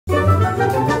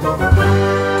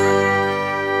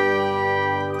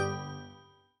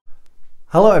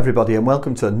Hello everybody and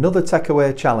welcome to another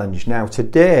Techaway challenge. Now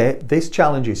today this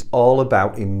challenge is all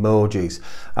about emojis,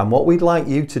 and what we'd like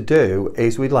you to do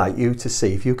is we'd like you to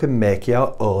see if you can make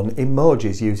your own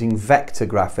emojis using vector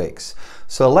graphics.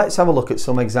 So let's have a look at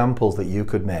some examples that you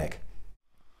could make.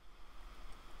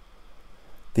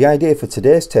 The idea for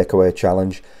today's Techaway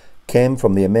challenge came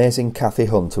from the amazing Kathy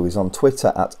Hunt, who is on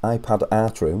Twitter at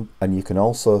iPadArtRoom, and you can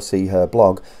also see her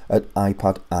blog at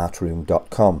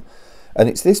iPadArtRoom.com. And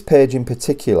it's this page in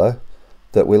particular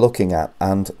that we're looking at,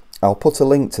 and I'll put a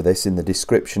link to this in the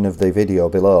description of the video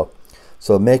below.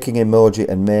 So making emoji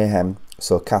and mayhem.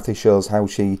 So Kathy shows how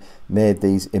she made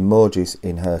these emojis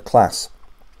in her class.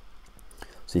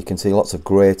 So you can see lots of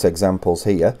great examples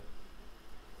here.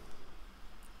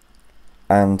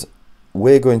 And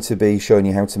we're going to be showing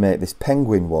you how to make this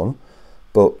penguin one,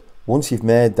 but once you've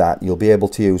made that, you'll be able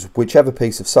to use whichever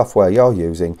piece of software you're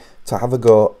using to have a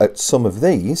go at some of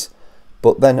these,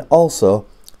 but then also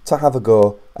to have a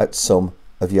go at some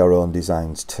of your own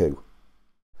designs too.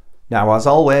 Now, as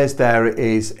always, there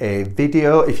is a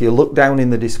video. If you look down in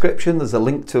the description, there's a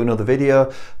link to another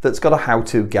video that's got a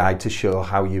how-to guide to show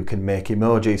how you can make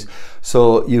emojis.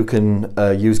 So you can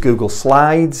use Google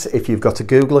Slides. If you've got a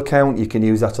Google account, you can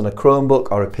use that on a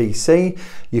Chromebook or a PC.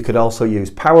 You could also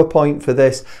use PowerPoint for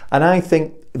this. And I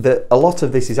think that a lot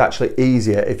of this is actually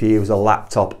easier if you use a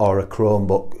laptop or a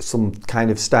Chromebook, some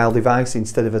kind of style device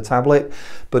instead of a tablet.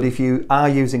 But if you are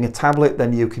using a tablet,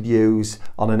 then you could use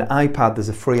on an iPad, there's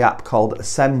a free app called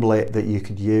Assembly that you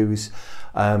could use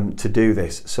to do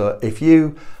this. So if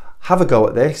you have a go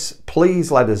at this, please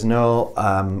let us know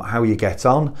how you get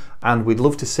on, and we'd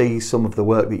love to see some of the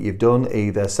work that you've done.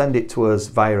 Either send it to us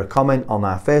via a comment on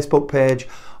our Facebook page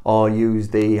or use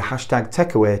the hashtag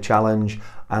techawaychallenge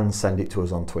and send it to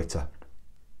us on Twitter.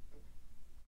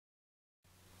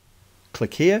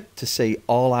 Click here to see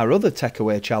all our other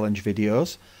Techaway challenge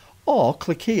videos, or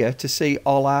click here to see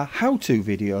all our how-to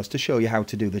videos to show you how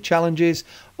to do the challenges,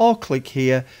 or click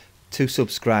here to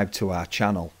subscribe to our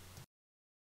channel.